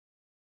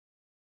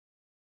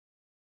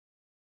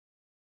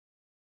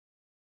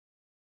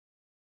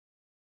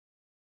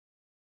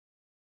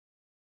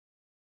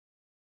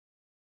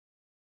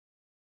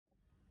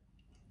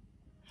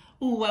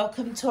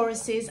Welcome,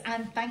 Tauruses,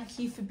 and thank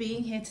you for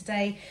being here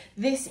today.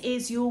 This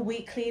is your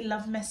weekly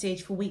love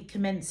message for week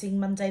commencing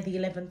Monday the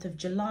 11th of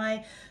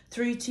July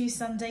through to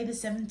Sunday the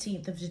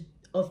 17th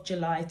of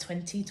July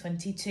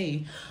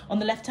 2022. On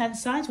the left hand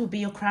side will be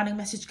your crowning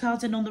message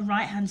cards, and on the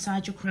right hand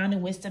side your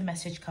crowning wisdom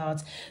message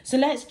cards. So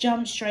let's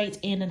jump straight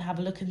in and have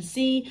a look and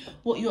see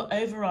what your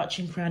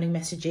overarching crowning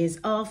messages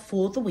are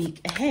for the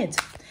week ahead.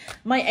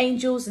 My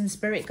angels and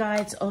spirit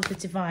guides of the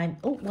divine.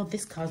 Oh, well,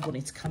 this card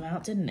wanted to come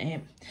out, didn't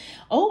it?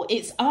 Oh,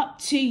 it's up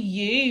to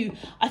you.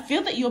 I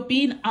feel that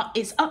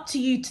it's up to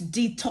you to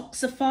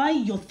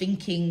detoxify your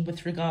thinking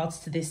with regards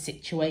to this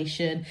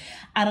situation.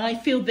 And I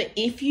feel that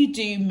if you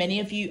do, many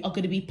of you are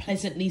going to be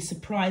pleasantly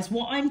surprised.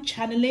 What I'm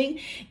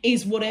channeling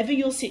is whatever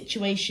your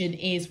situation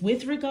is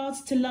with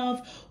regards to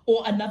love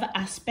or another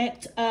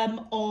aspect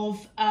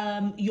of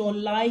your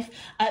life,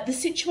 the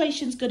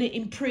situation's going to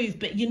improve.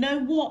 But you know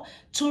what,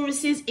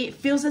 Tauruses, it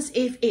feels as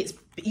if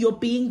you're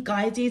being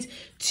guided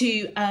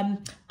to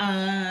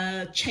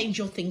change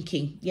your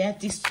thinking. Yeah,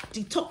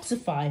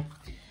 detoxify.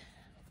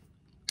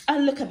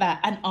 And look at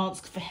that, and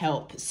ask for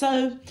help.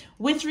 So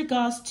with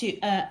regards to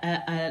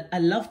a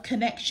love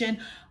connection,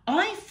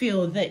 I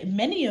feel that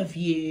many of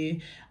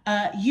you,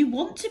 you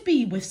want to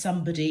be with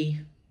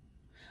somebody,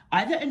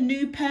 either a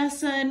new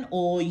person,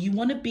 or you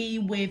want to be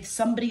with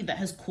somebody that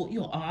has caught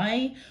your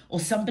eye, or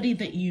somebody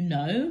that you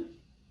know.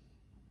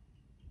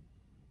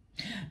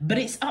 But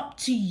it's up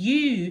to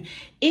you.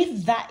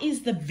 If that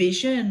is the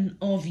vision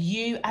of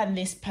you and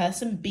this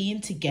person being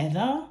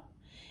together,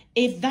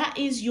 if that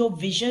is your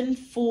vision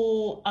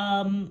for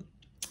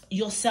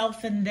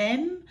yourself and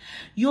them,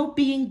 you're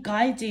being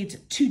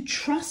guided to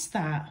trust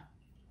that.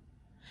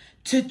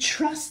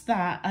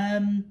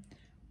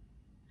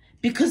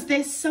 Because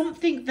there's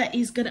something that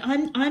is going to,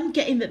 I'm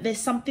getting that there's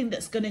something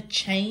that's going to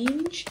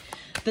change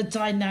the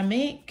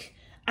dynamic.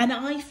 And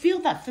I feel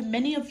that for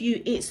many of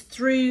you, it's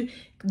through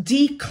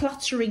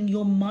decluttering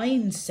your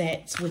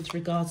mindsets with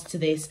regards to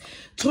this.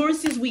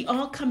 Tauruses, we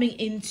are coming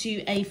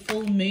into a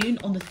full moon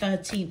on the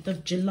 13th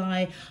of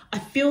July. I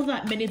feel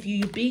that many of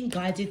you are being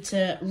guided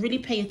to really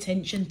pay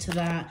attention to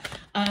that,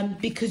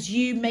 because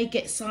you may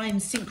get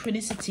signs,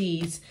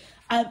 synchronicities,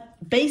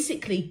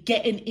 basically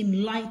get an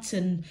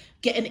enlightened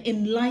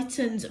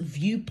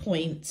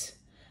viewpoint,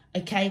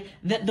 okay,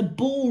 that the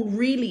ball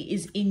really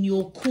is in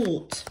your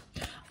court.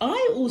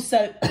 I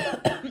also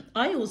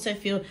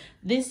feel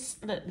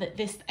that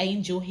this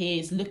angel here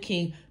is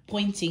looking,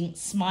 pointing,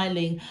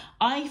 smiling.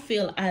 I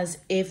feel as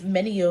if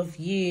many of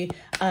you,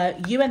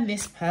 you and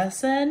this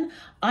person,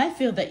 I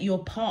feel that you're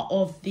part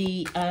of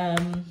the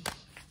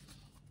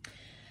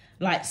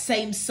like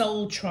same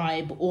soul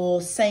tribe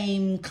or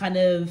same kind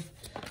of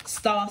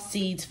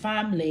starseed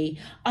family.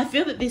 I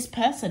feel that this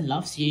person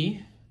loves you.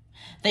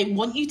 They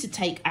want you to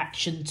take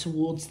action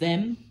towards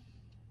them,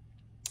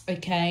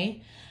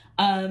 okay?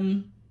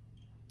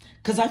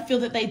 Because I feel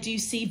that they do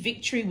see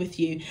victory with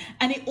you.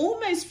 And it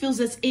almost feels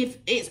as if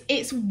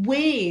it's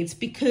weird,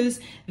 because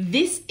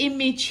this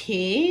image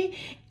here,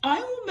 I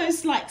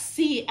almost like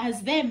see it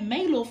as them,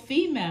 male or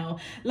female,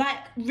 like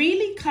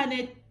really kind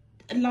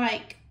of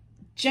like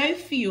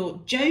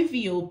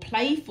jovial,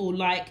 playful,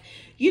 like,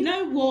 you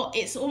know what,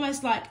 it's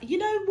almost like, you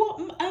know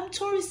what,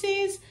 Taurus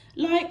is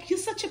like, you're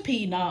such a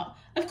peanut.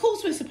 Of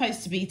course we're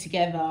supposed to be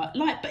together,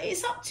 like, but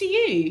it's up to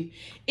you.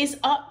 It's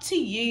up to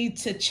you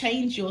to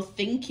change your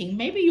thinking.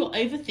 Maybe you're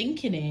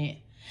overthinking it.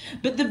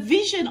 But the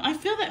vision, I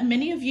feel that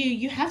many of you,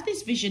 you have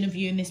this vision of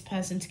you and this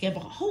person together.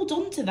 Hold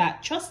on to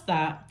that. Trust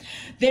that.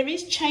 There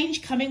is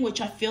change coming,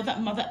 which I feel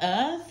that Mother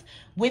Earth,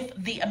 with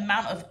the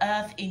amount of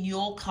earth in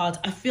your card,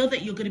 I feel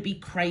that you're going to be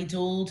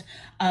cradled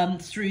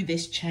through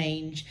this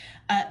change.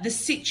 The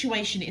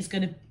situation is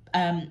going to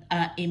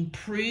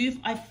improve.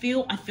 I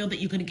feel that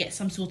you're going to get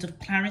some sort of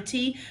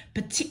clarity,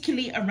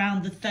 particularly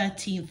around the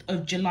 13th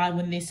of July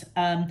when this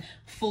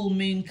full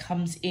moon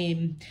comes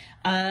in.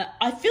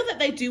 I feel that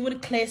they do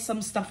want to clear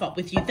some stuff up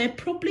with you. They're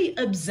probably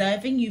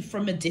observing you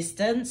from a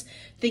distance,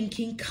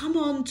 thinking, come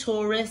on,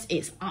 Taurus,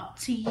 it's up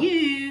to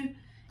you.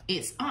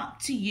 It's up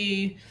to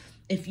you.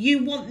 If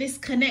you want this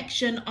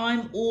connection,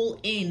 I'm all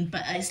in.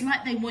 But it's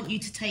like they want you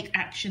to take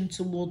action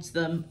towards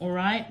them, all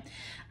right?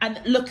 And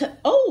look at,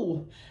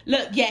 oh,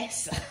 look,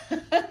 yes.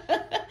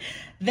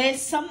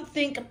 There's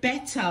something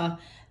better.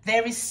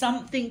 There is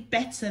something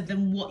better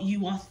than what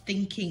you are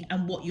thinking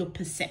and what your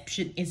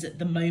perception is at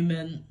the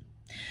moment.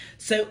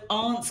 So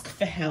ask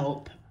for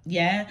help,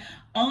 yeah?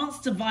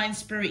 Ask Divine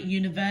Spirit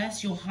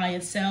Universe, your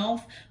higher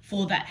self,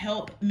 for that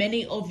help.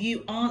 Many of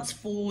you ask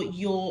for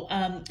your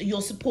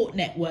support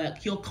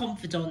network, your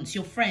confidants,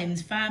 your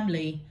friends,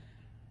 family.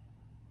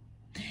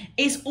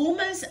 It's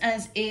almost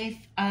as if,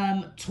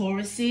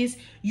 Tauruses,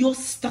 you're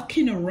stuck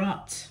in a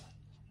rut.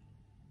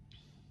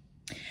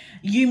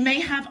 You may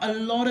have a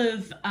lot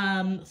of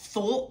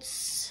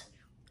thoughts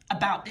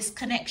about this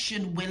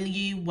connection. Will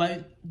you,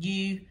 won't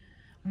you?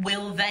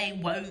 Will they,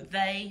 won't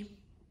they?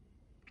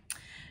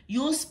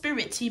 Your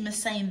spirit team is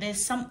saying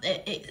there's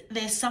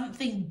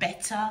something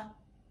better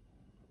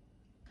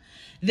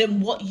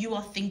than what you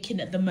are thinking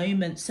at the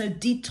moment. So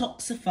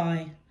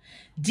detoxify.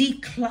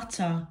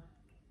 Declutter.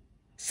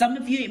 Some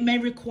of you, it may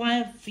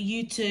require for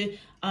you to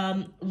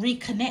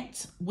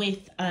reconnect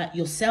with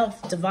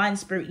yourself, divine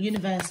spirit,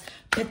 universe,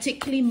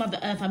 particularly Mother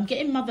Earth. I'm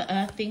getting Mother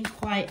Earth in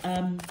quite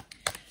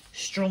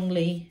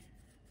strongly.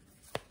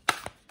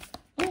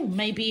 Oh,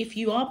 maybe if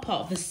you are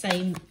part of the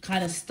same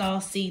kind of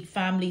starseed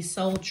family,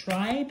 soul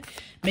tribe,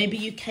 maybe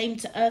you came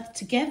to Earth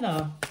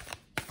together.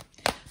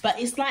 But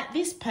it's like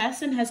this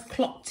person has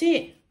clocked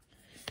it.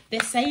 They're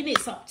saying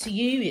it's up to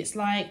you. It's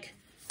like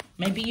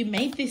maybe you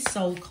made this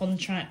soul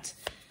contract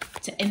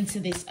to enter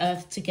this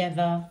Earth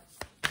together.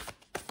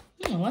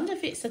 I wonder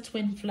if it's a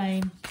twin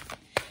flame.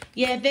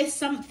 Yeah, there's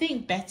something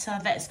better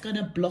that's going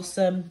to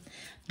blossom.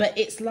 But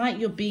it's like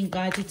you're being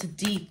guided to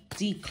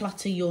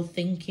declutter your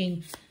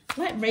thinking.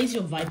 Like raise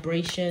your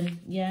vibration,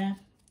 yeah.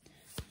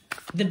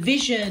 The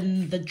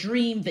vision, the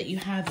dream that you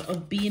have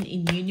of being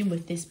in union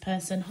with this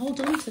person,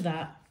 hold on to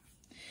that.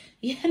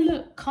 Yeah,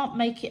 look, can't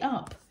make it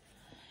up.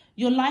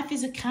 Your life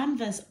is a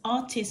canvas,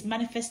 artist,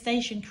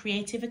 manifestation,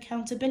 creative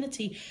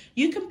accountability.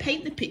 You can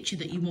paint the picture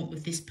that you want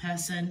with this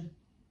person.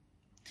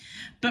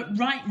 But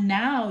right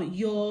now,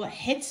 your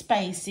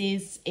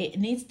headspace it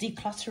needs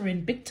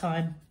decluttering big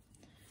time.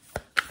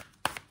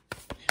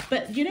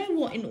 But you know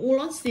what? In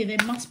all honesty,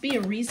 there must be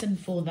a reason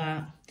for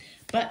that.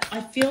 But I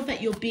feel that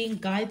you're being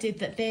guided,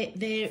 that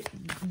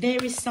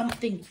there is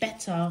something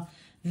better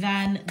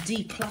than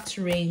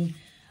decluttering,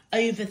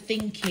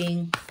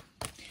 overthinking.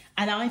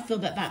 And I feel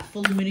that that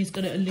full moon is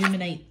going to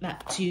illuminate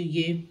that to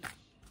you.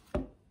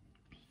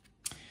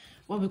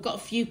 Well, we've got a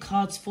few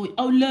cards for you.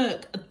 Oh,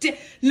 look.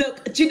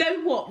 Look, do you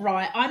know what,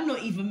 right? I'm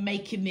not even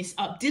making this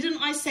up.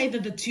 Didn't I say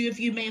that the two of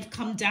you may have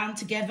come down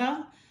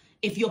together?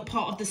 If you're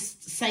part of the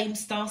same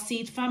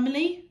starseed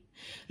family,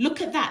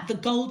 look at that. The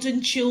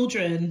golden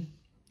children,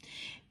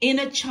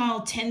 inner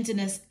child,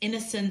 tenderness,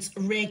 innocence,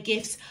 rare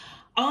gifts.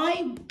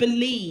 I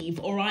believe,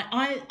 all right,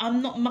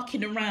 I'm not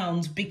mucking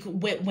around because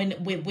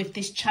with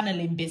this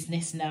channeling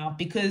business now,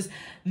 because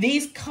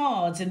these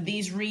cards and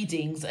these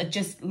readings are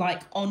just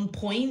like on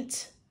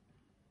point.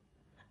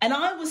 And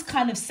I was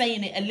kind of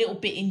saying it a little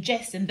bit in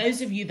jest. And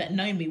those of you that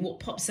know me, what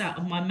pops out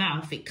of my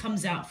mouth, it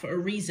comes out for a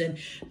reason.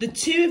 The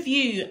two of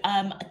you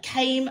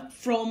came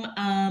from,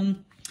 I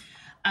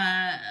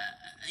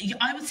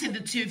would say the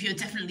two of you are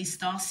definitely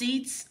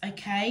starseeds,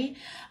 okay?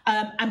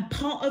 And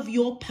part of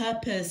your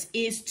purpose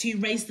is to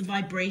raise the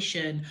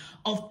vibration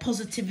of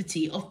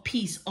positivity, of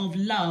peace, of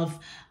love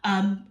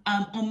on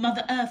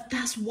Mother Earth.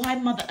 That's why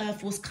Mother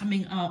Earth was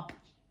coming up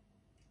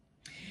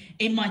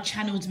in my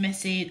channeled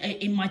message,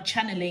 in my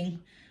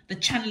channeling. The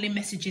channeling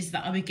messages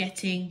that I was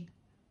getting.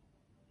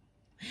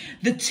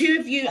 The two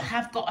of you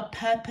have got a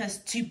purpose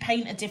to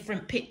paint a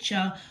different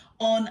picture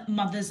on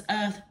Mother's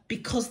Earth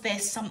because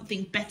there's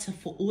something better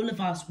for all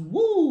of us.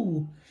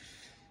 Woo!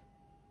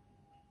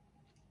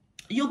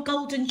 Your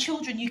golden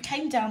children, you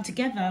came down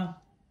together.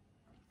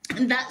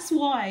 And that's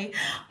why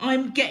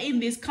I'm getting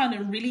this kind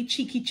of really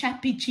cheeky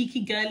chappy,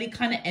 cheeky girly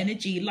kind of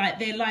energy. Like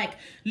they're like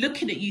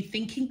looking at you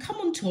thinking, come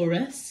on,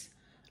 Taurus.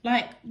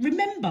 Like,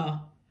 remember,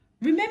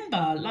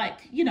 like,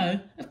 you know,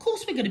 of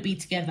course we're going to be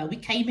together. We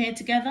came here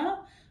together.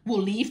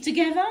 We'll leave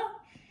together,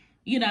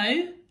 you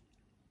know.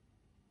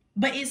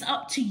 But it's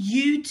up to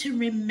you to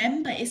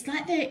remember. It's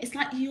like they're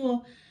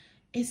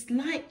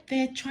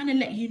trying to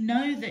let you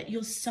know that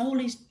your soul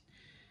is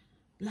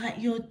like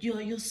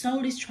your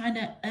soul is trying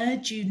to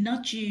urge you,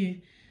 nudge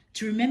you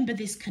to remember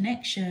this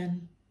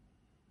connection.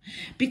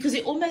 Because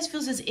it almost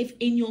feels as if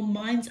in your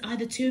minds,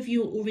 either two of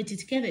you are already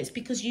together. It's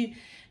because you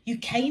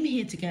came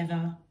here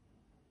together.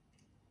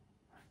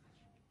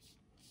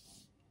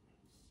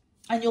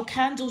 And your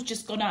candle's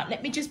just gone out.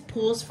 Let me just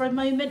pause for a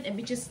moment. Let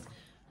me just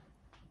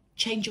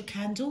change your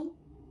candle.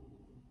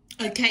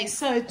 Okay,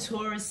 so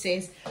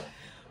Tauruses,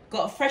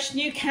 got a fresh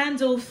new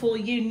candle for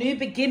you. New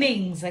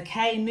beginnings,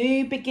 okay?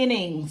 New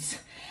beginnings.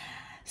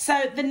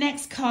 So the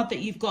next card that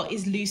you've got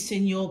is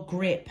loosen your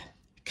grip.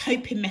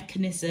 Coping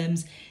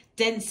mechanisms,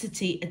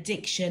 density,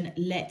 addiction,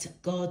 let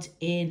God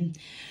in.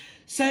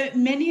 So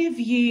many of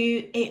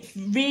you,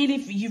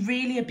 you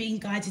really are being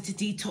guided to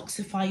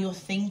detoxify your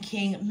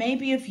thinking.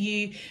 Many of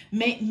you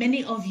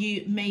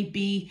may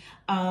be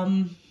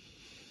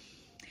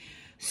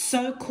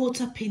so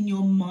caught up in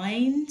your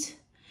mind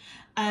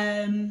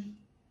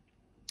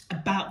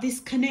about this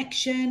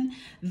connection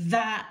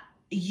that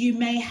you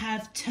may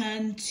have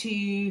turned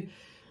to,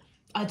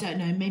 I don't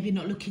know, maybe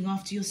not looking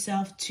after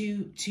yourself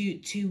too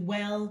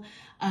well,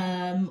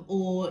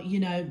 or, you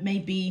know,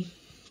 maybe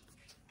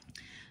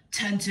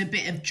turn to a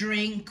bit of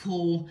drink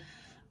or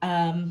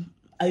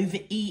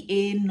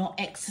overeating, not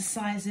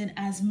exercising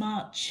as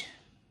much.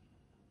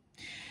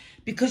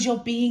 Because you're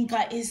being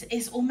guided,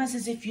 it's almost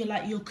as if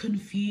you're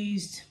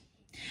confused.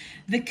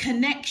 The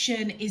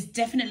connection is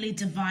definitely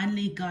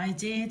divinely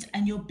guided,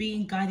 and you're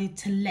being guided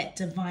to let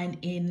divine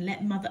in,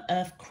 let Mother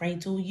Earth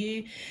cradle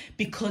you,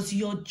 because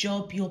your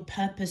job, your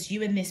purpose,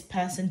 you and this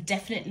person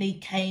definitely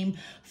came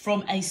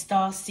from a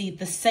starseed,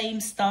 the same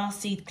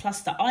starseed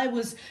cluster. I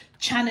was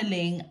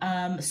channeling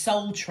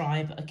Soul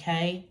Tribe,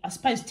 okay? I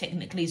suppose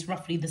technically it's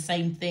roughly the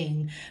same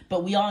thing,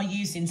 but we are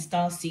using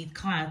starseed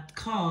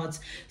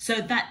cards.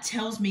 So that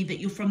tells me that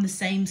you're from the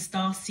same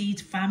starseed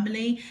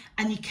family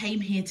and you came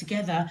here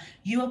together.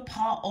 You are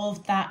part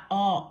of that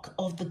arc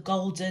of the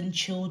golden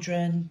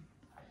children.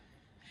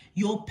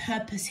 Your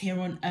purpose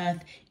here on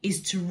earth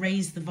is to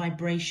raise the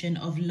vibration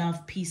of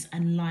love, peace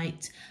and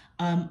light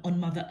on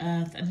Mother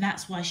Earth, and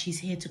that's why she's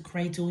here to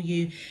cradle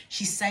you.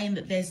 She's saying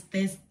that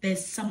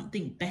there's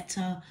something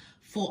better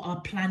for our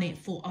planet,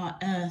 for our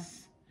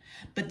Earth,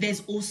 but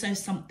there's also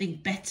something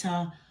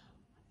better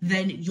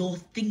than you're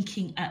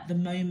thinking at the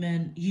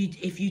moment.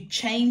 If you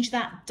change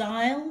that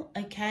dial,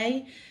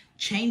 okay,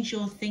 change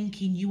your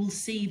thinking, you will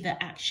see that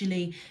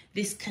actually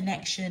this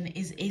connection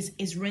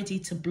is ready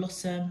to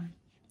blossom.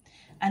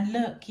 And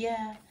look,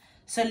 yeah.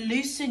 So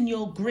loosen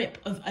your grip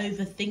of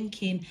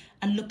overthinking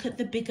and look at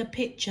the bigger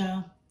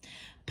picture.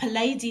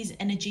 Pleiades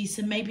energy,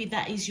 so maybe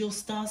that is your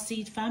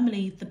starseed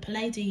family, the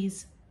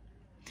Pleiades.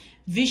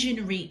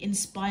 Visionary,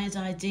 inspired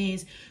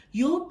ideas.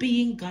 You're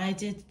being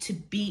guided to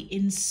be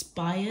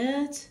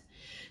inspired,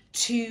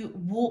 to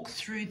walk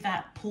through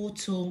that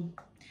portal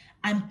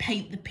and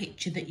paint the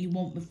picture that you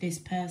want with this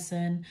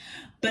person.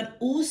 But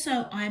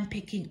also I'm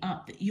picking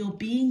up that you're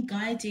being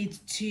guided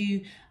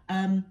to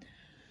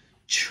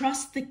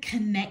trust the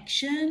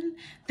connection,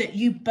 that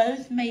you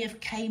both may have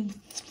came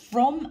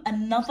from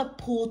another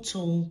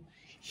portal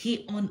here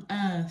on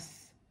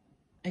earth,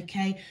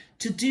 okay,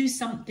 to do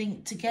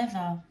something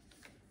together,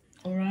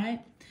 all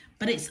right?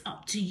 But it's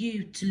up to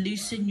you to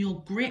loosen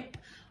your grip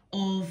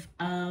of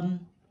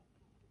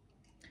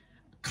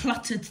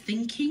cluttered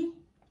thinking,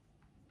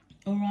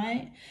 all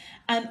right?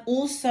 And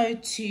also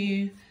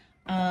to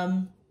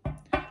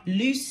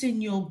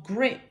loosen your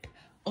grip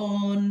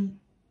on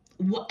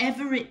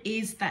whatever it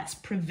is that's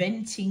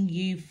preventing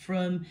you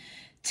from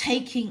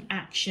taking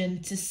action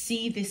to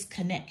see this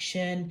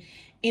connection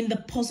in the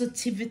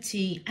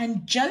positivity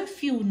and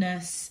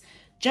jovialness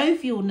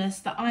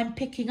that I'm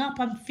picking up.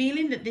 I'm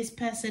feeling that this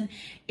person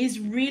is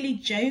really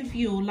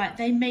jovial, like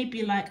they may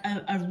be like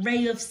a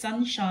ray of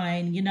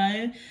sunshine, you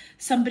know,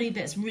 somebody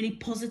that's really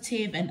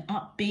positive and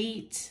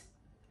upbeat.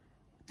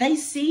 They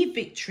see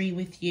victory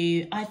with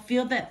you. I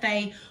feel that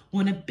they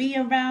want to be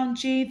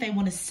around you. They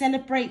want to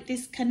celebrate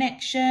this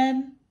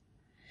connection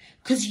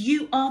because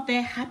you are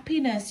their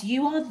happiness.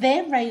 You are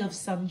their ray of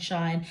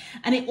sunshine.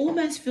 And it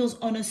almost feels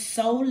on a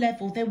soul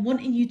level. They're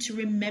wanting you to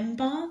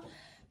remember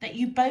that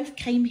you both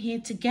came here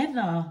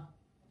together.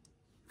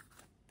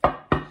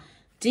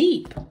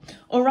 Deep.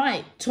 All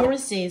right,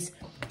 Tauruses,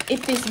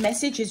 if this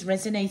message is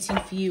resonating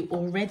for you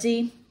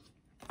already,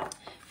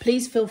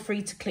 please feel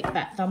free to click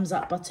that thumbs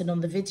up button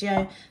on the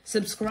video.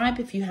 Subscribe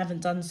if you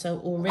haven't done so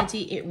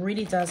already. It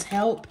really does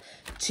help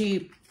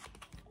to...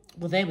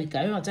 Well, there we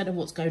go. I don't know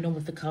what's going on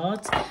with the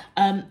cards.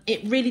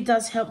 It really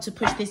does help to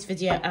push this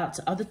video out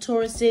to other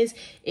Tauruses.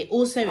 It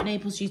also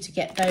enables you to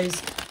get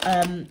those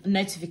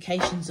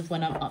notifications of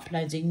when I'm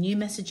uploading new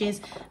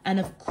messages. And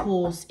of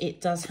course,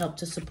 it does help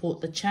to support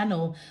the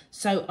channel.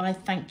 So I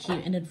thank you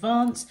in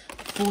advance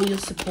for your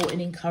support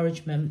and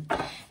encouragement.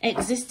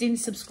 Existing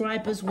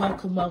subscribers,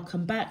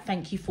 welcome back.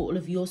 Thank you for all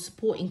of your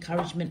support,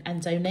 encouragement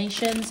and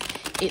donations.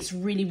 It's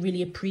really,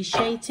 really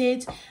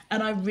appreciated.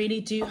 And I really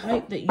do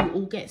hope that you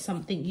all get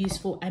something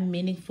useful and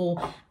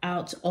meaningful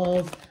out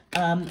of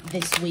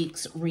this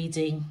week's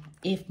reading,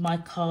 if my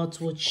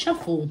cards would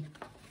shuffle.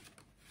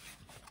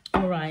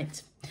 All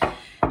right,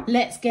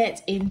 let's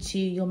get into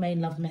your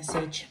main love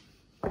message.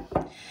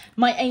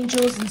 My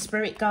angels and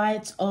spirit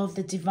guides of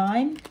the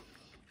divine,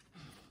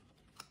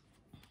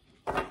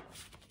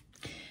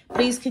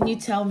 please can you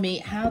tell me,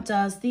 how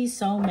does the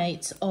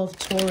soulmates of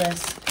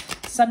Taurus,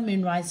 Sun,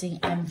 Moon, Rising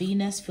and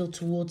Venus feel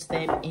towards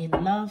them in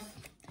love?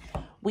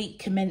 Week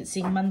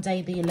commencing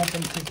Monday the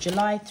 11th of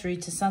July through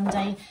to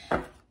Sunday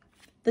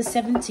the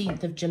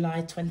 17th of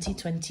July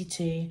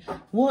 2022.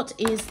 What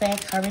is their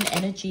current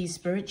energy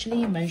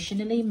spiritually,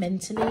 emotionally,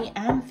 mentally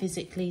and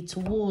physically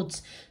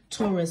towards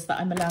Taurus that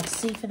I'm allowed to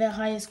see for their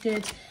highest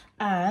good,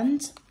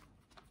 and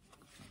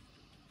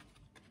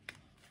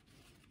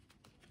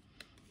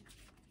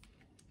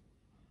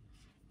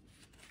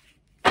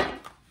for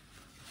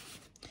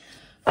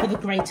the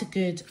greater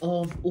good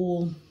of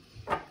all?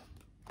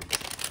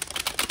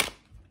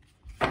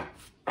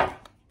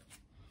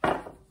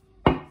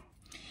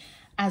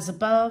 As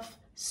above,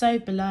 so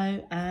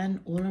below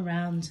and all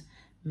around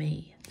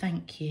me.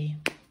 Thank you.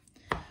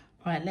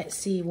 Right, let's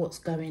see what's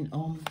going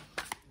on.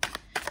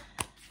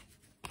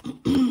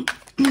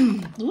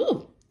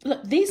 Ooh,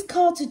 look, these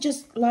cards are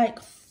just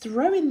like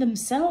throwing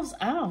themselves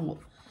out.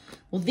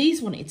 Well,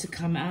 these wanted to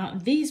come out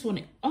and these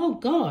wanted... Oh,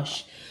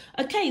 gosh.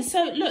 Okay,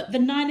 so look, the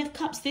Nine of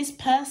Cups, this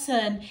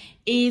person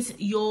is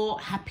your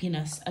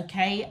happiness,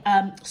 okay?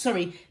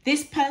 Sorry,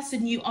 this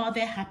person, you are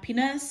their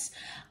happiness.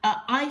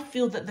 I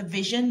feel that the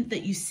vision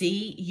that you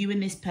see, you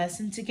and this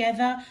person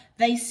together,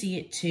 they see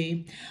it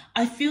too.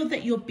 I feel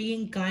that you're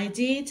being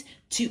guided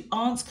to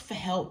ask for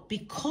help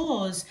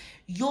because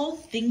your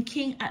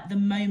thinking at the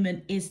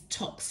moment is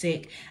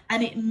toxic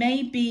and it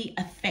may be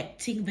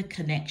affecting the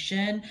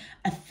connection,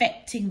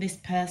 affecting this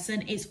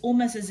person. It's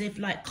almost as if,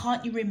 like,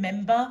 can't you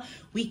remember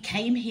we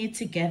came here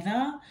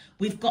together?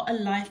 We've got a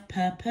life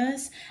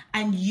purpose,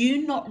 and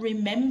you not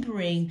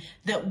remembering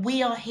that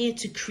we are here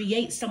to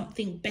create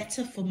something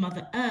better for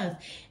Mother Earth.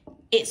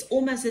 It's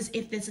almost as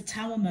if there's a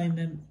tower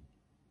moment.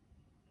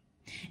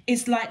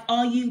 It's like,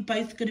 are you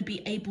both going to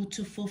be able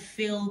to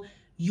fulfill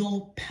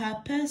your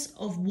purpose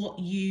of what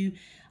you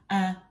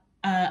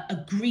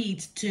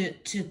agreed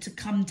to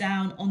come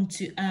down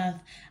onto Earth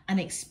and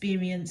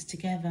experience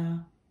together?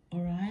 All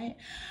right.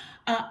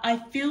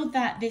 I feel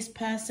that this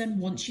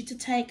person wants you to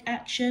take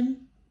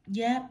action,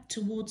 yeah,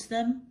 towards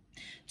them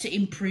to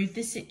improve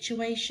the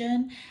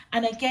situation.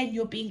 And again,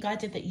 you're being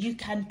guided that you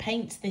can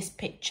paint this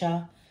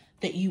picture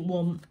that you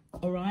want.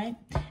 All right.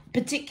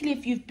 Particularly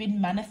if you've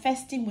been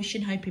manifesting,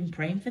 wishing, hoping,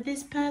 praying for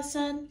this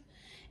person,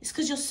 it's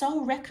because your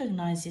soul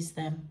recognizes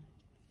them.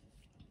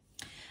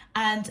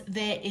 And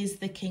there is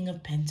the King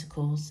of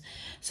Pentacles.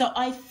 So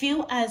I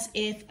feel as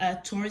if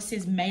Taurus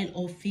is male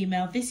or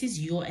female. This is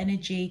your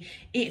energy.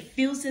 It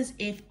feels as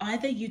if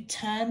either you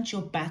turned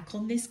your back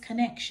on this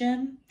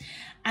connection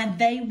and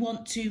they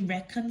want to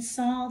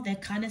reconcile. They're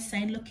kind of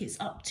saying, look, it's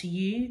up to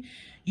you.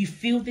 You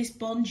feel this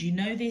bond. You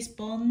know this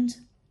bond.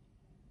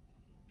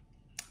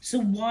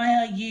 So why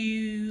are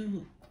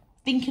you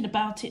thinking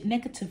about it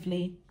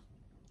negatively?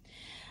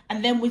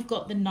 And then we've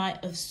got the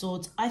Knight of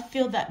Swords. I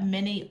feel that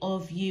many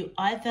of you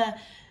either...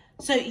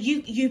 So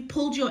you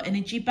pulled your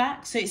energy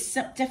back. So it's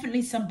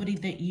definitely somebody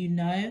that you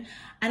know.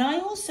 And I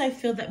also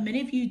feel that many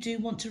of you do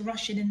want to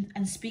rush in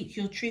and speak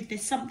your truth.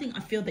 There's something I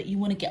feel that you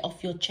want to get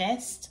off your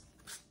chest.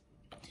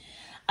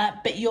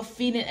 But you're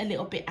feeling a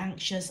little bit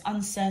anxious,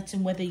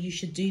 uncertain whether you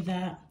should do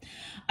that.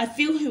 I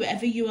feel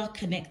whoever you are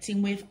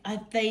connecting with,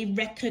 they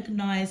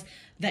recognize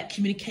that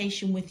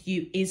communication with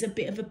you is a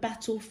bit of a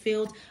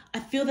battlefield. I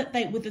feel that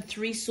they, with the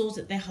 3 swords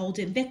that they're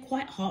holding, they're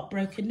quite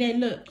heartbroken. There,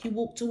 look, you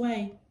walked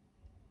away.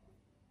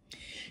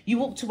 You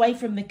walked away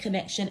from the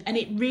connection and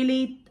it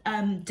really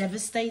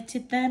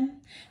devastated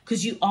them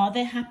because you are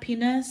their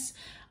happiness.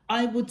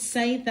 I would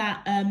say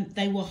that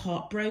they were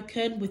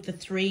heartbroken with the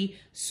 3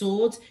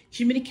 swords.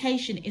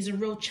 Communication is a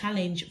real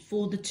challenge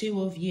for the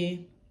 2 of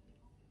you.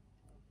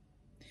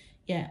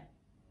 Yeah.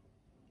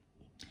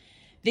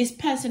 This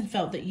person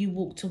felt that you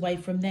walked away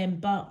from them,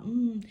 but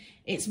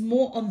it's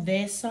more on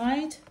their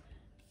side.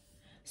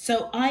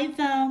 So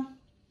either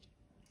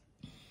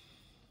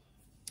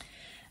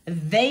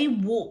they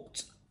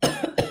walked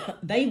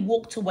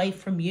away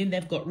from you and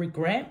they've got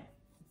regret.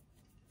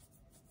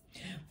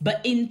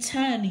 But in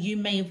turn, you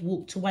may have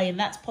walked away, and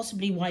that's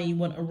possibly why you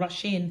want to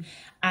rush in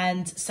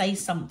and say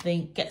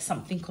something, get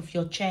something off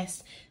your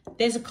chest.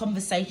 There's a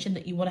conversation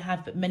that you want to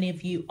have, but many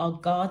of you are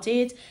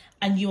guarded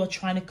and you are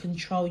trying to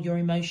control your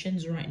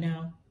emotions right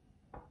now.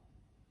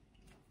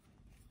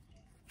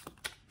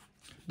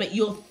 But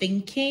your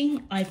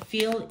thinking, I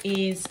feel,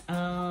 is,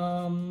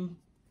 yeah,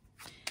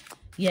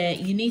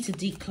 you need to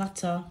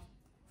declutter.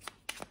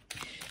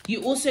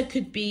 You also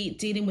could be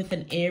dealing with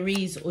an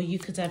Aries, or you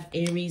could have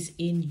Aries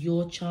in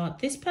your chart.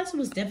 This person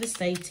was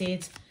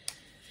devastated.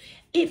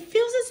 It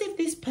feels as if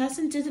this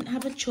person didn't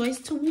have a choice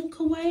to walk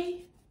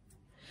away.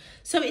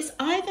 So it's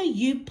either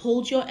you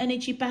pulled your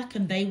energy back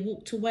and they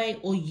walked away,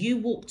 or you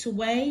walked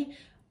away,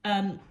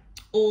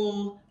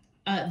 or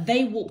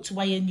they walked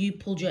away and you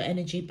pulled your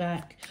energy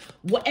back.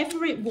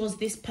 Whatever it was,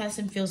 this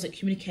person feels that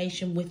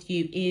communication with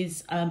you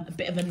is a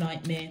bit of a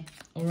nightmare,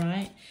 all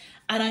right?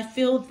 And I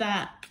feel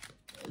that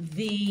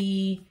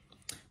the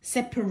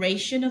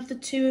separation of the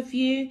 2 of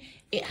you,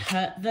 it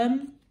hurt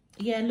them.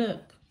 Yeah,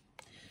 look,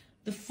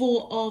 the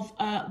 4 of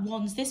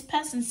Wands. This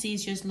person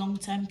sees you as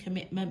long-term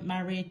commitment,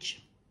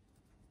 marriage.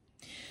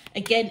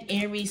 Again,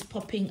 Aries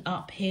popping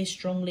up here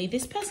strongly.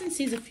 This person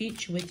sees a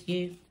future with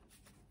you,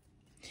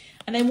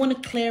 and they want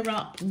to clear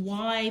up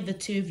why the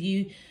 2 of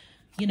you,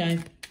 you know,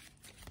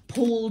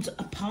 pulled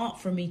apart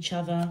from each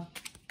other.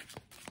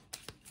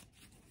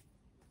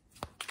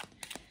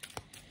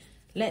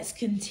 Let's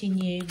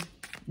continue.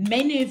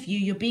 Many of you,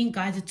 you're being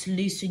guided to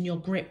loosen your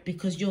grip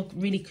because you're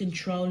really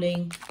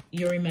controlling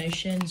your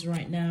emotions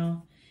right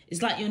now.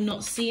 It's like you're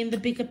not seeing the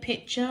bigger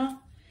picture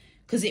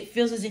because it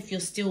feels as if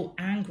you're still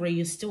angry,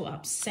 you're still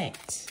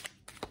upset.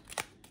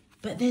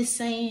 But they're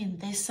saying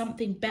there's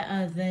something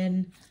better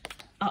than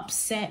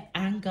upset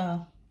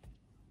anger.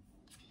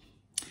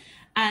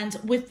 And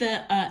with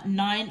the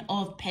 9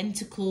 of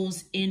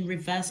Pentacles in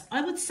reverse,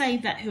 I would say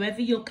that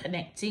whoever you're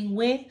connecting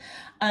with,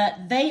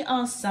 they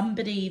are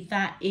somebody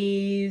that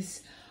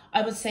is,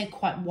 I would say,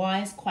 quite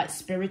wise, quite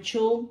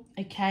spiritual,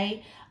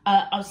 okay?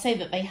 I would say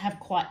that they have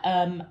quite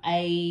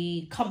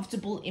a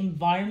comfortable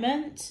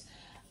environment.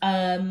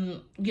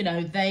 you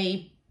know,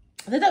 they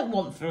don't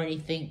want for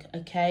anything,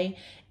 okay?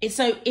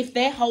 So if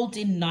they're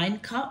holding 9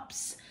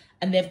 cups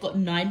and they've got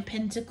 9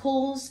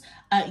 pentacles,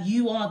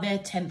 you are their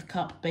 10th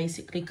cup,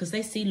 basically, because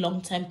they see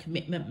long-term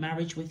commitment,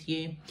 marriage with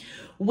you.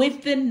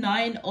 With the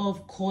 9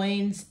 of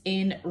coins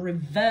in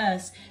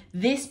reverse,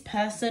 this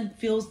person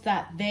feels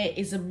that there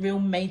is a real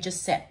major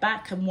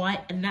setback,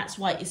 and that's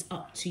why it's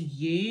up to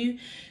you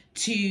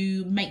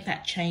to make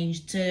that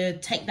change, to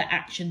take that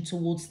action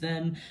towards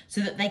them so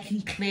that they can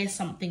clear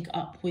something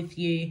up with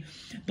you.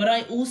 But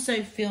I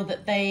also feel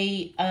that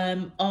they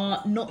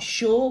are not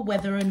sure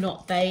whether or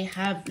not they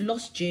have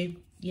lost you.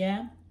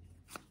 Yeah.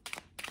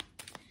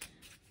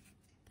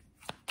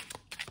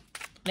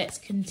 Let's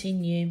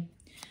continue.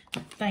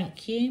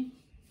 Thank you.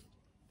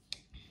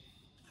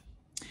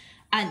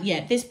 And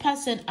yeah, this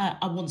person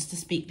wants to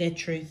speak their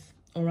truth.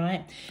 All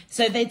right.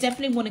 So they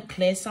definitely want to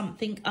clear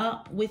something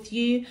up with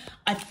you.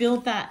 I feel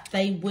that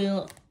they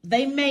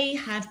may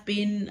have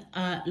been,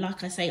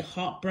 like I say,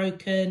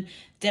 heartbroken,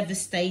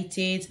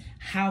 devastated,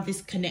 how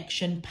this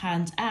connection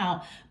panned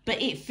out.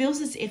 But it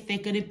feels as if they're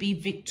going to be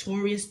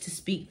victorious to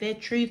speak their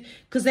truth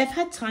because they've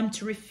had time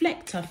to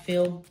reflect, I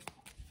feel,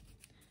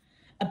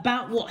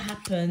 about what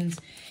happened.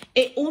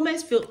 It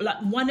almost feels like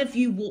one of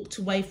you walked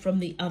away from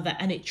the other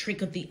and it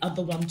triggered the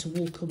other one to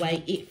walk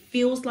away. It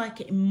feels like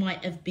it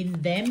might have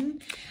been them,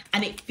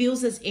 and it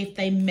feels as if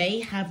they may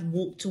have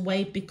walked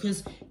away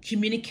because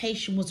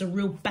communication was a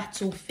real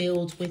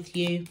battlefield with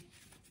you.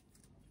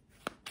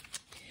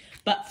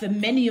 But for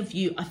many of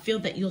you, I feel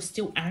that you're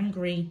still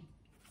angry.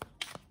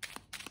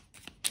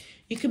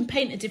 You can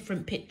paint a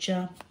different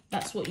picture.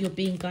 That's what you're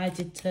being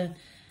guided to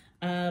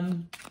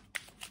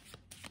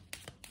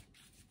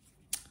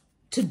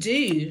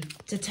do,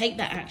 to take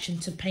that action,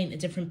 to paint a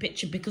different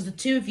picture, because the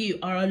two of you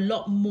are a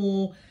lot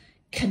more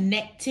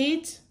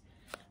connected,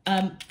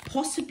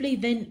 possibly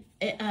than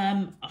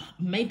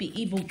maybe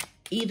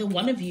either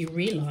one of you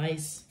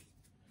realize.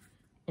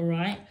 All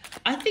right,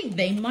 I think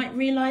they might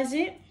realize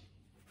it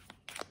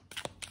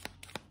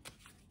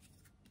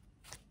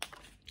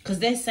because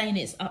they're saying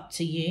it's up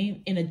to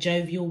you in a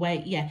jovial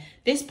way. Yeah,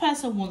 this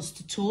person wants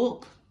to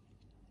talk.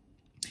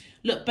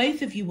 Look,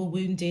 both of you were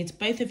wounded.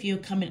 Both of you are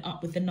coming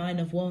up with the 9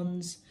 of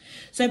Wands.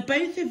 So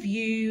both of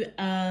you,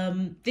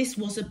 this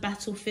was a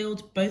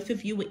battlefield. Both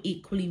of you were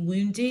equally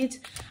wounded.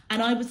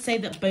 And I would say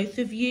that both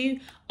of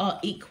you are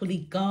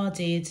equally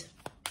guarded.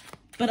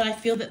 But I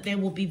feel that there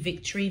will be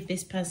victory if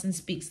this person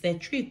speaks their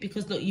truth.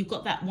 Because look, you've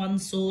got that 1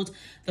 sword,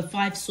 the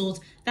 5 swords.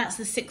 That's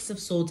the 6 of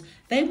swords.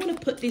 They want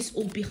to put this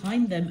all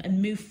behind them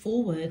and move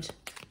forward.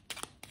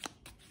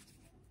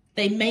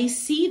 They may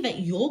see that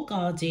you're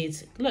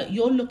guarded. Look,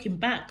 you're looking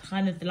back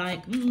kind of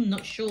like,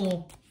 not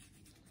sure.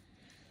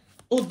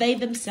 Or they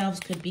themselves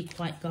could be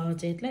quite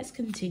guarded. Let's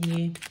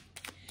continue.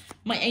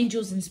 My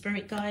angels and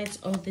spirit guides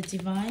of the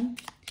divine,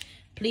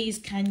 please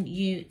can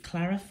you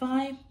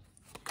clarify?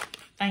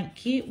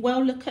 Thank you.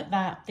 Well, look at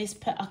that.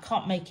 I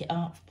can't make it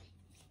up.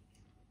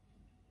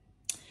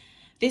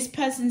 This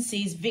person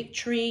sees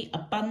victory,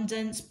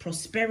 abundance,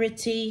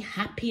 prosperity,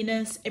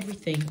 happiness,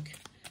 everything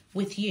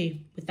with you,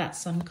 with that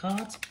Sun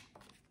card.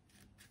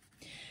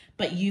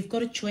 But you've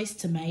got a choice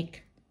to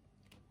make.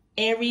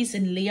 Aries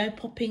and Leo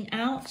popping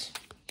out.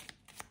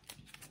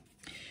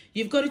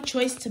 You've got a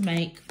choice to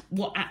make,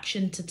 what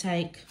action to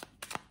take.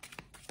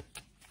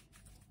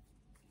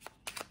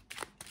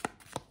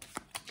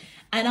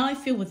 And I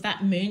feel with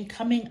that moon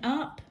coming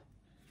up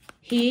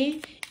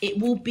here, it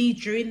will be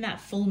during that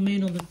full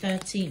moon on the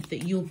 13th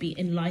that you'll be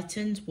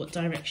enlightened what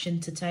direction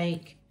to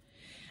take.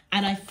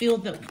 And I feel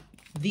that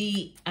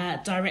the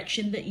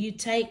direction that you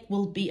take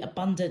will be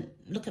abundant.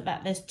 Look at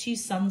that. There's 2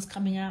 suns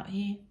coming out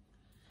here.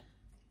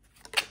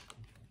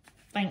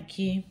 Thank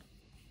you.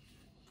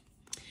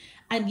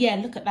 And yeah,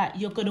 look at that.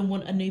 You're going to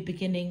want a new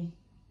beginning.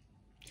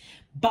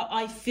 But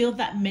I feel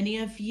that many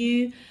of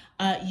you,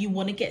 you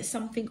want to get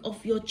something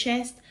off your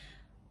chest.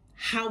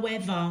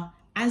 However,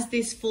 as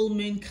this full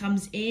moon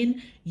comes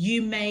in,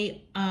 you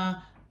may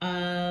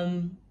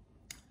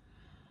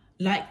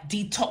like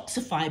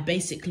detoxify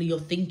basically your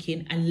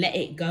thinking and let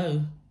it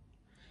go,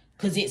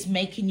 because it's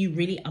making you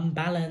really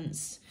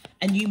unbalanced.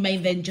 And you may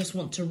then just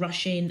want to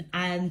rush in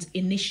and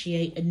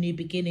initiate a new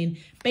beginning,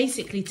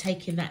 basically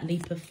taking that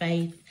leap of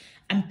faith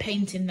and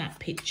painting that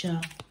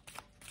picture.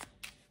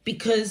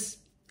 Because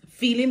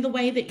feeling the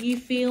way that you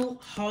feel,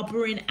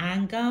 harboring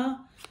anger,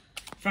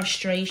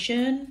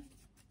 frustration,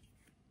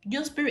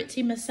 your spirit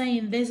team are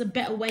saying there's a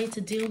better way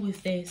to deal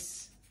with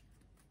this.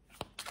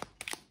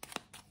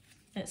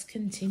 Let's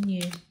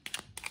continue.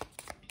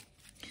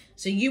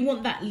 So you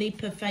want that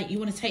leap of faith. You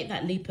want to take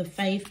that leap of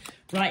faith.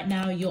 Right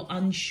now, you're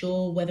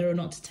unsure whether or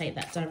not to take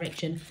that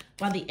direction.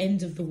 By the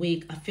end of the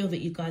week, I feel that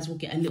you guys will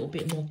get a little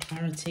bit more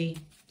clarity,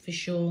 for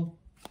sure.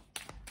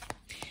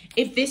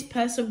 If this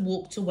person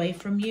walked away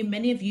from you,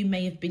 many of you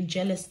may have been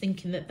jealous,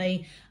 thinking that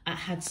they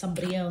had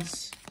somebody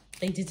else.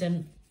 They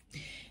didn't.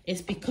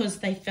 It's because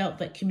they felt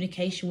that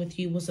communication with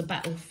you was a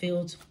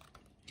battlefield.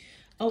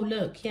 Oh,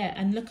 look, yeah.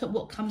 And look at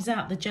what comes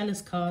out, the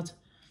jealous card.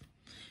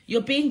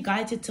 You're being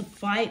guided to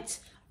fight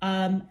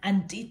and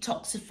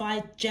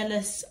detoxify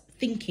jealous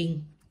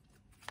thinking,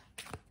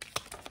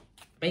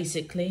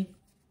 basically.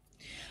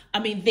 I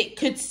mean,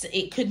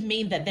 it could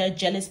mean that there are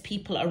jealous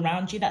people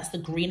around you. That's the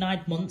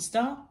green-eyed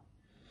monster.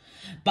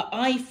 But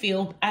I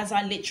feel, as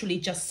I literally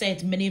just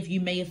said, many of you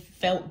may have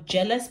felt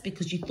jealous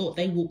because you thought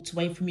they walked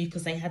away from you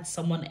because they had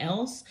someone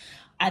else.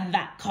 And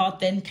that card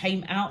then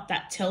came out.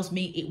 That tells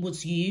me it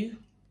was you.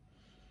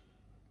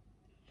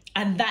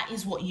 And that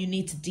is what you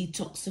need to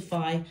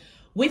detoxify.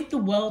 With the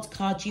World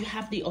card, you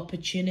have the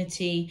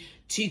opportunity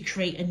to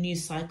create a new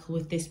cycle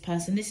with this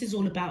person. This is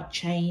all about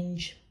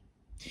change.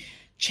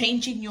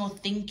 Changing your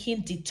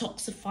thinking,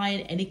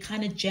 detoxifying any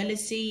kind of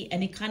jealousy,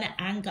 any kind of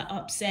anger,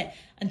 upset,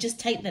 and just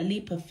take the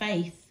leap of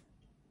faith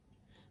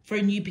for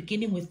a new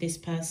beginning with this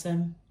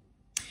person.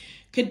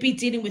 Could be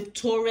dealing with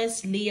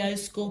Taurus, Leo,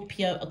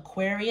 Scorpio,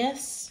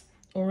 Aquarius,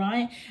 all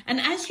right? And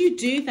as you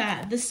do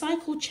that, the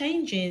cycle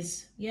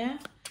changes, yeah?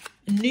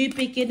 A new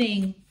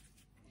beginning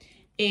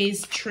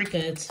is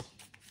triggered.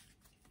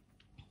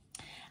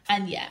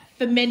 And yeah,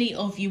 for many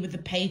of you with the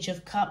Page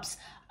of Cups,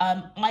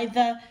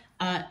 either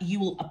you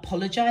will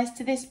apologize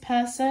to this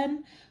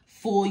person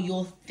for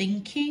your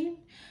thinking,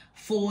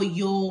 for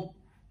your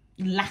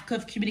lack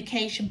of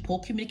communication, poor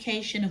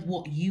communication of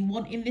what you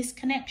want in this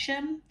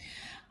connection,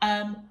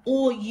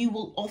 or you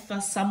will offer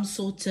some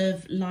sort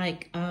of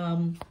like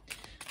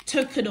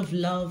token of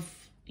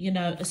love, you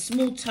know, a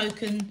small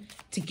token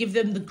to give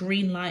them the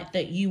green light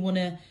that you want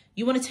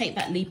to take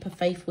that leap of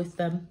faith with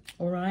them.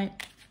 All right,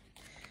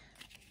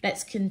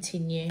 let's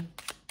continue.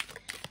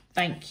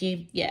 Thank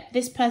you. Yeah,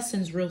 this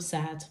person's real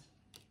sad.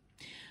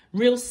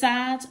 Real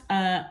sad.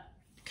 Can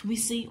we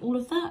see all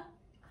of that?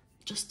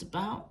 Just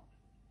about.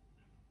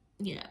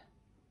 Yeah.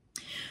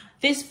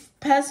 This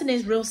person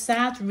is real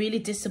sad, really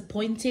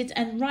disappointed.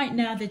 And right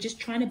now, they're just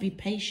trying to be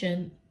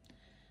patient.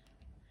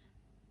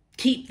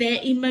 Keep their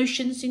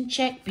emotions in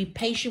check. Be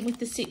patient with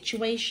the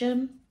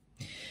situation.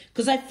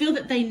 Because I feel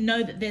that they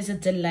know that there's a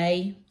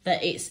delay.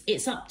 That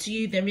it's up to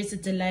you. There is a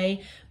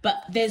delay.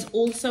 But there's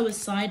also a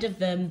side of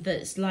them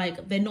that's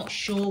like, they're not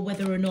sure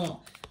whether or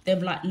not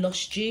they've like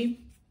lost you.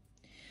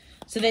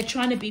 So they're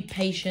trying to be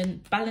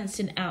patient,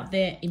 balancing out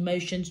their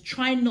emotions,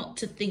 trying not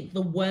to think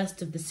the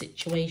worst of the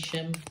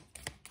situation.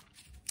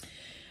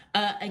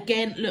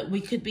 Again, look,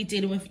 you could be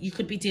dealing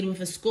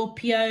with a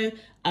Scorpio,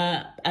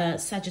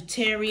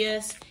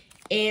 Sagittarius,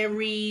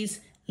 Aries,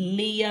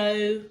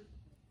 Leo.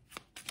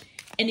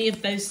 Any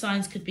of those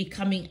signs could be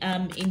coming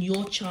in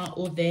your chart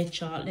or their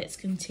chart. Let's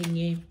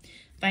continue.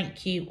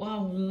 Thank you.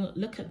 Wow,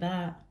 look at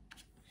that.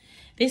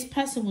 This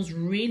person was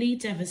really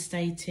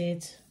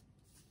devastated.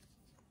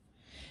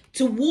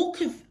 To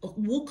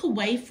walk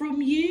away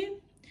from you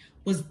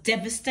was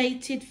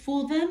devastated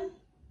for them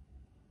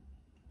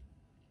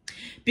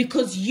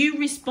because you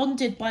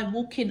responded by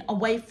walking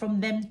away from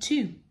them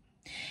too.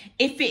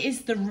 If it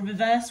is the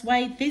reverse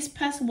way, this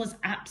person was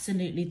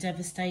absolutely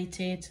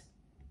devastated.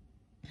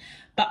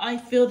 But I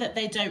feel that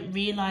they don't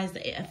realize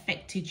that it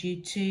affected you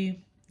too.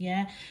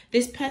 Yeah,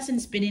 this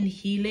person's been in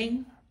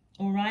healing.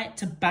 All right,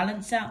 to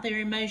balance out their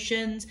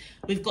emotions.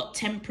 We've got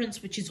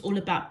Temperance, which is all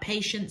about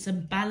patience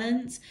and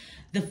balance.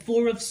 The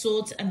Four of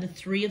Swords and the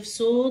Three of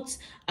Swords.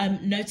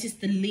 Notice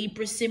the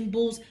Libra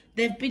symbols.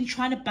 They've been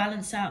trying to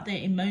balance out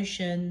their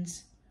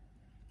emotions.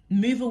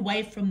 Move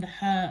away from the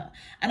hurt.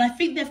 And I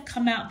think they've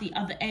come out the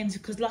other end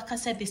because, like I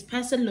said, this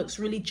person looks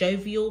really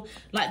jovial.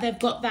 Like they've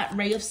got that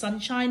ray of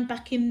sunshine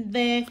back in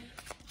their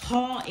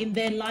heart, in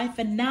their life.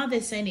 And now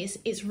they're saying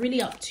it's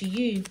really up to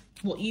you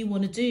what you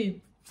want to do.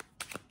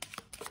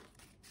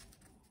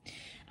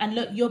 And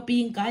look, you're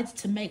being guided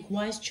to make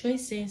wise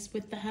choices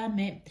with the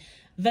Hermit.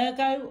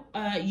 Virgo,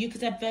 you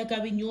could have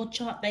Virgo in your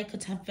chart. They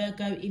could have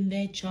Virgo in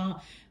their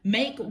chart.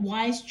 Make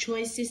wise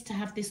choices to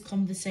have this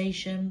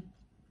conversation.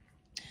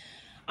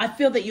 I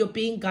feel that you're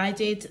being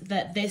guided,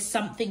 that there's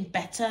something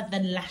better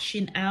than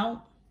lashing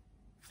out.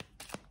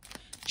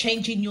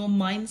 Changing your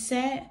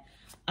mindset.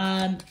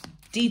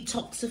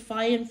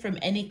 Detoxifying from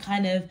any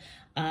kind of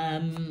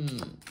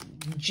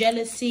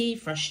jealousy,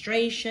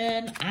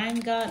 frustration,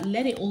 anger.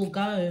 Let it all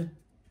go.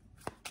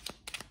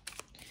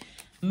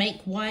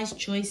 Make wise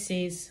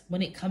choices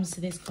when it comes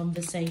to this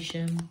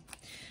conversation.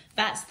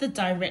 That's the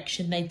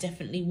direction they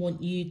definitely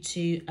want you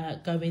to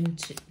go in.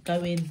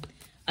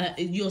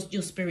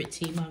 Your spirit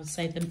team, I would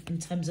say, them in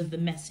terms of the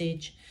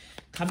message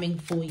coming in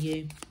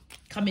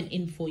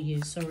for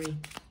you. Sorry.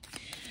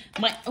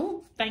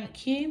 Oh,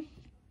 thank you.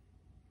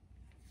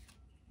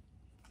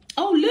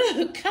 Oh,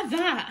 look at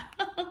that.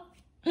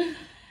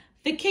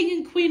 The King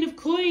and Queen of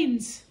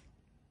Coins.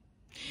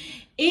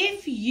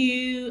 If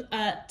you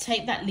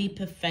take that leap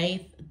of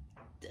faith,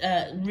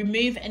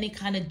 remove any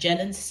kind of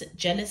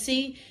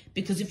jealousy,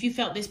 because if you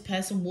felt this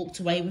person walked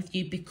away with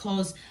you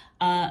because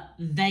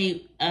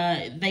they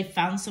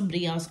found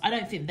somebody else, I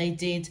don't think they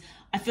did.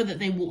 I feel that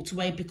they walked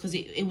away because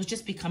it was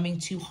just becoming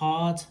too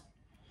hard.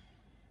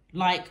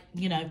 Like,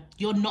 you know,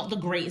 you're not the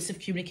greatest of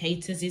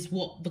communicators is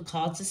what the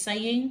cards are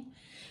saying.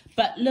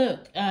 But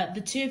look,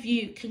 the two of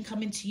you can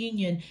come into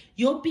union.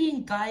 You're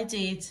being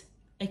guided,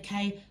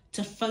 okay,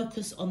 to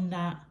focus on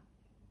that.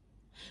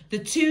 The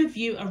two of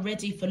you are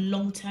ready for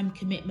long-term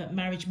commitment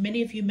marriage.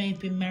 Many of you may have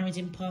been married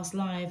in past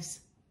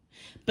lives,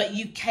 but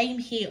you came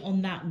here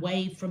on that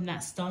wave from that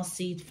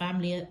starseed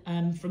family,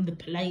 from the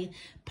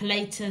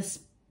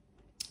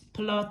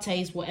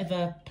Pilates,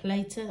 whatever,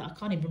 Pilates, I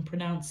can't even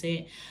pronounce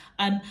it.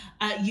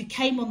 You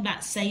came on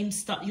that same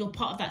star, you're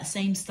part of that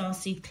same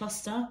starseed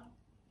cluster.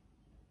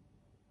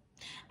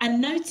 And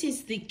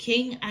notice the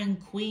king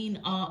and queen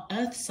are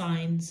earth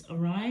signs, all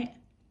right?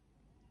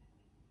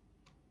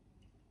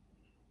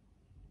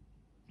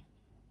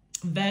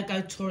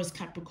 Virgo, Taurus,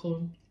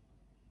 Capricorn.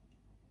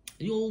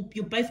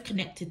 You're both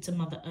connected to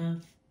Mother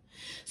Earth.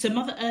 So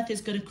Mother Earth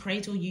is going to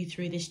cradle you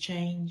through this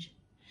change.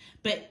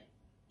 But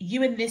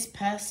you and this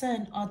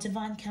person are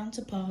divine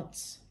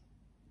counterparts.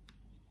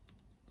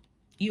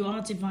 You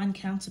are divine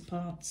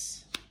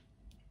counterparts.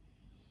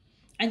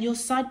 And you're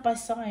side by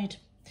side.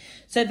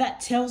 So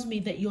that tells me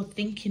that you're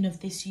thinking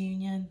of this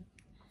union.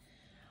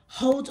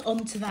 Hold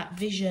on to that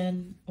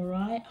vision, all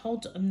right?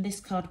 Hold on. This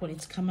card wanted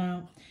to come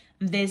out.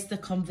 And there's the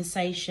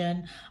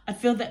conversation. I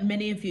feel that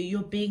many of you,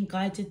 you're being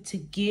guided to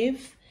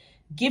give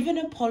an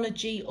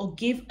apology or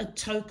give a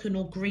token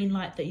or green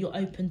light that you're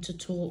open to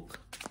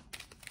talk.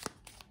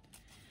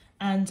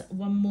 And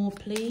one more,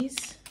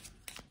 please.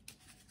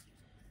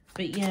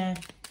 But yeah,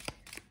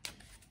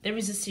 there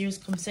is a serious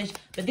conversation.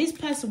 But this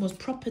person was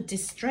proper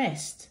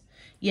distressed.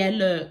 Yeah,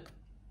 look,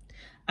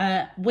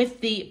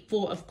 with the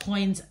Four of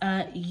Coins,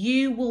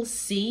 you will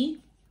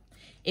see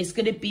it's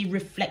going to be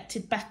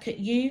reflected back at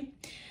you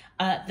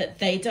that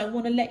they don't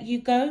want to let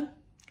you go,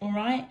 all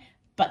right?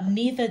 But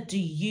neither do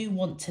you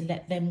want to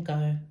let them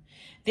go.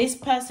 This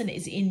person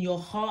is in your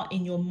heart,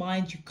 in your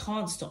mind. You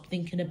can't stop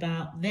thinking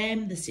about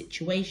them, the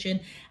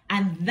situation.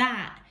 And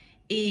that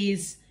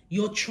is,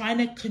 you're trying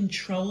to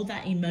control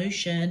that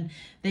emotion.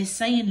 They're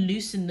saying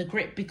loosen the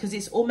grip because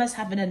it's almost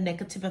having a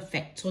negative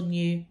effect on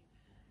you.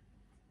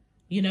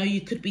 You know,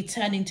 you could be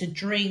turning to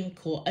drink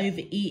or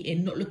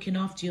overeating, not looking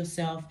after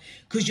yourself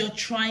because you're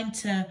trying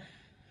to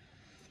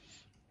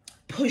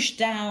push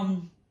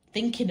down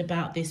thinking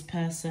about this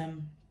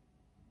person.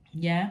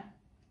 Yeah.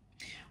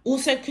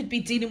 Also could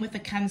be dealing with a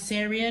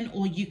Cancerian,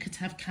 or you could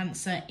have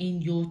Cancer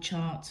in your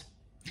chart.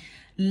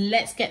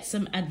 Let's get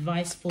some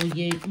advice for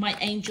you. My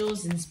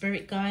angels and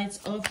spirit guides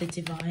of the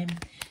divine,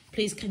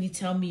 please can you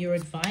tell me your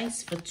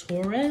advice for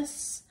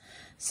Taurus,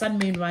 Sun,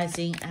 Moon,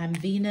 Rising and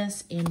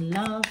Venus in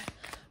love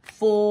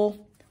for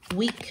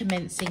week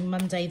commencing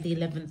Monday the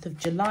 11th of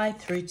July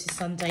through to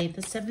Sunday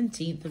the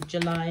 17th of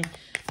July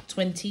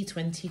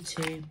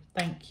 2022.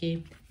 Thank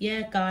you.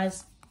 Yeah,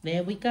 guys,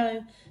 there we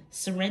go.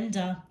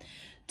 Surrender.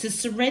 To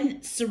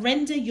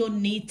surrender your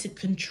need to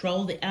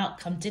control the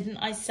outcome. Didn't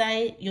I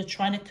say you're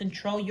trying to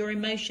control your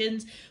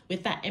emotions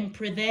with that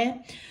Emperor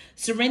there?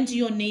 Surrender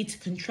your need to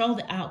control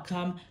the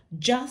outcome.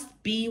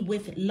 Just be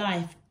with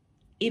life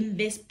in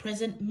this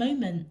present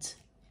moment.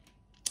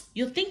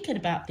 You're thinking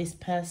about this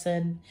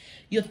person.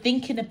 You're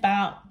thinking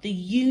about the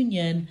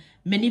union.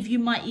 Many of you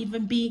might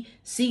even be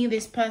seeing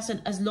this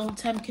person as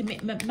long-term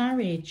commitment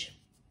marriage.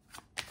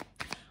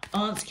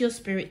 Ask your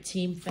spirit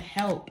team for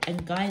help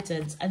and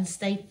guidance and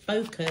stay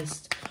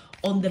focused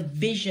on the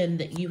vision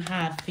that you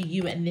have for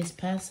you and this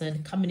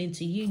person coming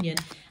into union,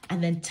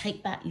 and then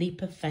take that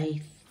leap of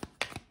faith.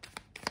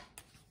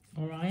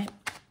 All right.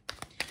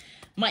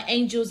 My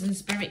angels and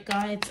spirit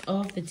guides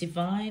of the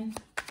divine.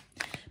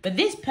 But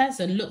this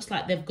person looks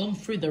like they've gone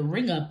through the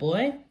ringer,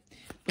 boy,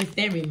 with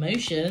their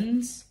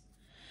emotions.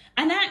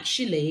 And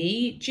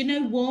actually, do you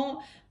know what?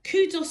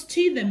 Kudos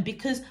to them,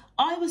 because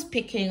I was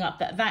picking up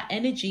that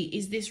energy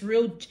is this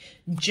real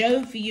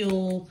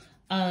jovial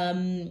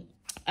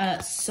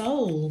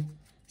soul.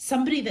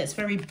 Somebody that's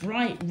very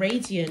bright,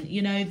 radiant.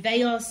 You know,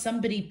 they are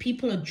somebody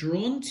people are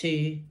drawn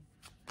to.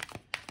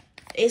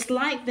 It's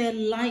like their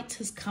light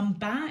has come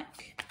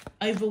back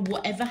over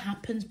whatever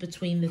happens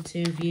between the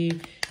two of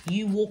you.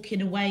 You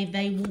walking away,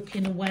 they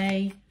walking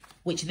away,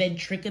 which then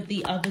triggered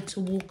the other to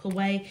walk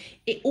away.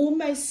 It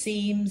almost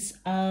seems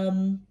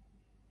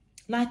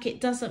like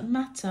it doesn't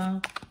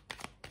matter.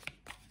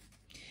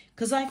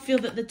 Because I feel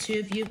that the two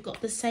of you have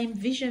got the same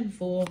vision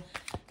for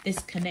this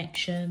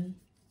connection.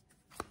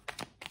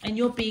 And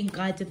you're being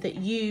guided that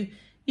you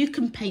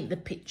can paint the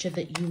picture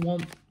that you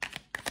want.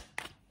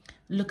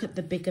 Look at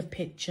the bigger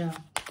picture.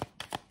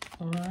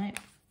 All right.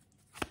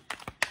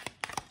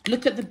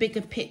 Look at the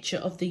bigger picture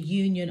of the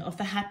union, of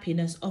the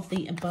happiness, of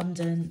the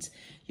abundance.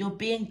 You're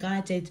being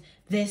guided.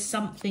 There's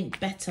something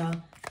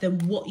better than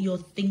what you're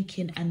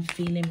thinking and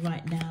feeling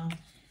right now.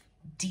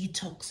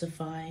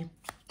 Detoxify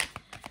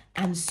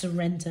and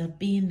surrender.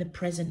 Be in the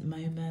present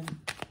moment.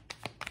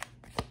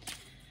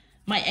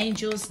 My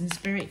angels and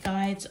spirit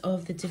guides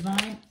of the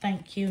divine,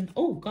 thank you.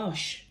 Oh,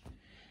 gosh.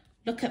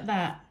 Look at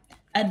that.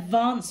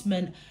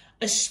 Advancement.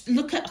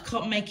 Look at, I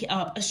can't make it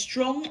up. A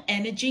strong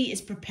energy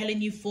is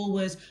propelling you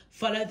forwards.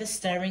 Follow the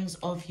stirrings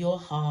of your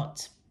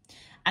heart.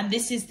 And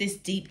this is this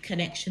deep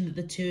connection that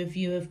the two of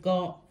you have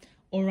got.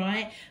 All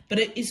right. But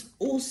it is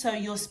also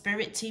your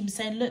spirit team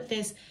saying, look,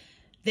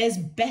 there's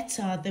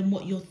better than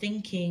what you're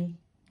thinking.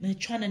 They're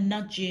trying to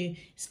nudge you.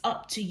 It's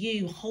up to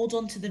you. Hold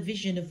on to the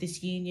vision of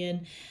this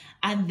union.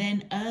 And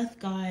then Earth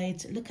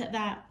Guide. Look at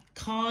that.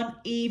 Can't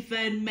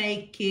even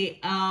make it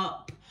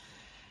up.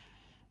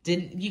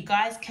 You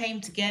guys came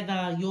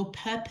together. Your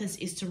purpose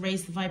is to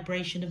raise the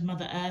vibration of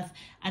Mother Earth.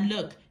 And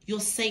look, your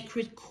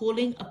sacred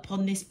calling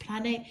upon this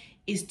planet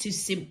is to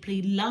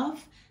simply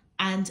love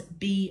and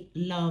be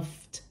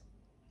loved.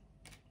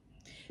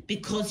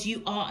 Because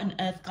you are an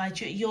Earth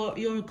Guide.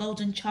 You're a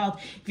golden child.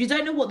 If you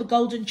don't know what the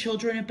golden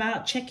children are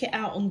about, check it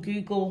out on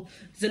Google.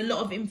 There's a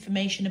lot of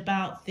information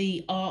about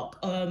the arc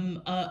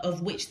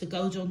of which the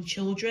golden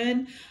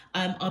children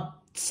are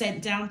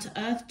sent down to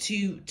Earth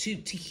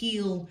to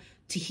heal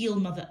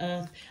Mother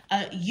Earth.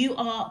 You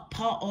are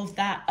part of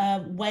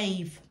that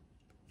wave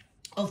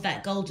of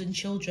that golden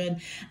children.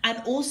 And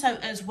also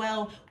as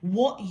well,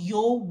 what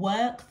your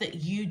work that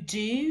you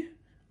do,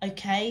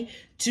 okay,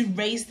 to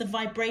raise the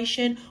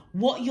vibration,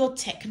 what you're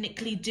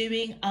technically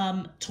doing,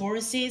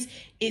 Tauruses,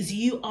 is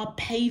you are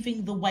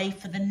paving the way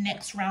for the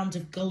next round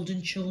of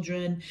golden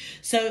children.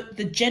 So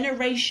the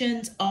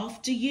generations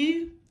after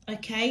you,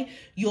 okay,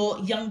 your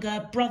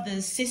younger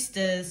brothers,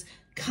 sisters,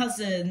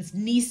 cousins,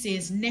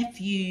 nieces,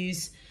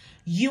 nephews,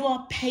 you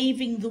are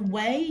paving the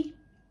way,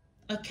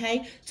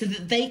 okay, so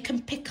that they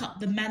can pick up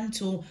the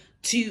mantle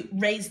to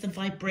raise the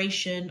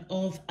vibration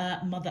of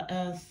Mother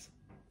Earth.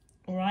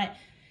 All right.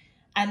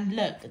 And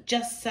look,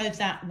 just so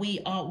that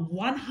we are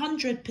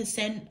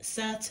 100%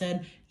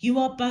 certain, you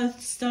are both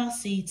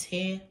starseeds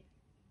here,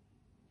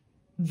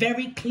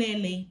 very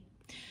clearly.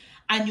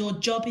 And your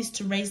job is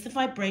to raise the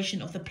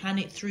vibration of the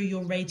planet through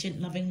your radiant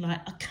loving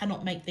light. I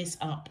cannot make this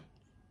up.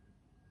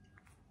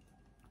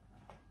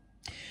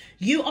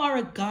 You are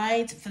a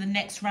guide for the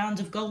next round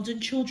of golden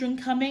children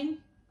coming.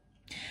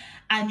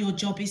 And your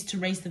job is to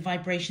raise the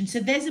vibration. So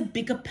there's a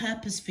bigger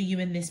purpose for you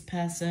in this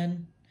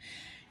person.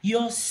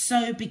 You're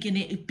so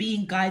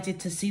being guided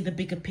to see the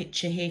bigger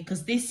picture here,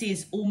 because this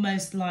is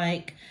almost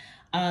like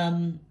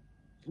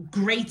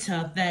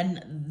greater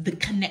than the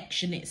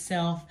connection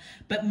itself.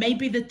 But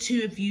maybe the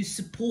two of you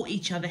support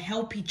each other,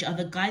 help each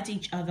other, guide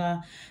each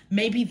other.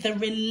 Maybe the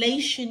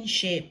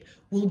relationship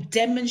will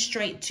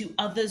demonstrate to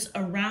others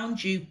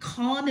around you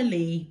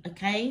carnally,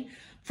 okay?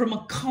 From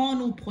a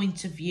carnal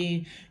point of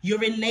view, your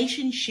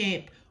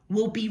relationship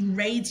will be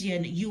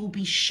radiant. You will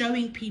be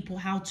showing people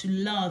how to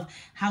love,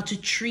 how to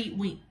treat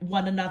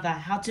one another,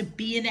 how to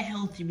be in a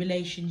healthy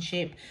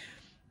relationship.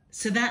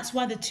 So that's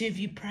why the two of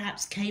you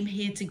perhaps came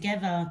here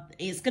together.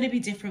 It's going to be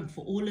different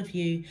for all of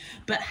you.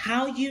 But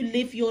how you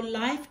live your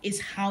life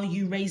is how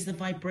you raise the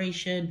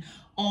vibration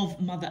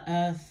of Mother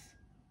Earth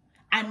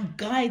and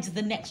guide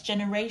the next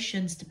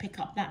generations to pick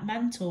up that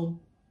mantle.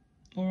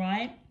 All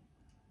right.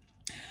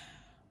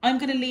 I'm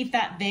going to leave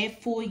that there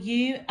for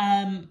you.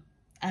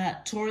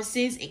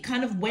 Tauruses, it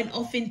kind of went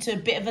off into a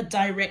bit of a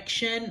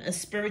direction, a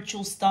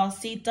spiritual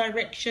starseed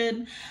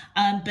direction,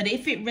 but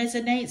if it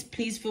resonates,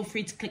 please feel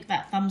free to click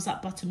that thumbs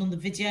up button on the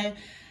video.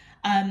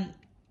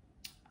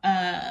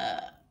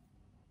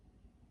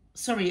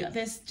 Sorry,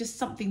 there's just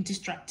something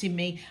distracting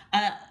me.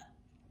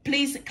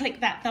 Please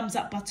click that thumbs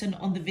up button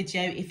on the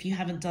video if you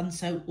haven't done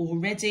so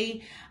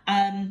already.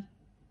 And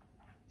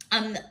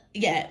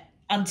yeah,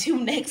 until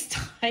next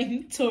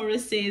time,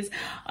 Tauruses,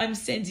 I'm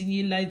sending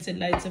you loads and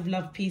loads of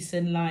love, peace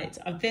and light.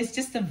 There's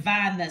just a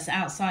van that's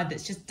outside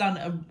that's just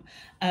done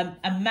an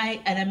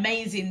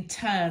amazing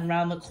turn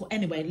around the corner.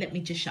 Anyway, let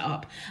me just shut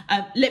up.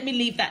 Let me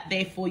leave that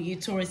there for you,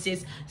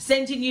 Tauruses.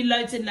 Sending you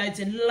loads and loads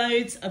and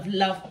loads of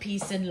love,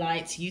 peace and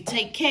light. You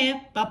take care.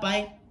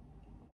 Bye-bye.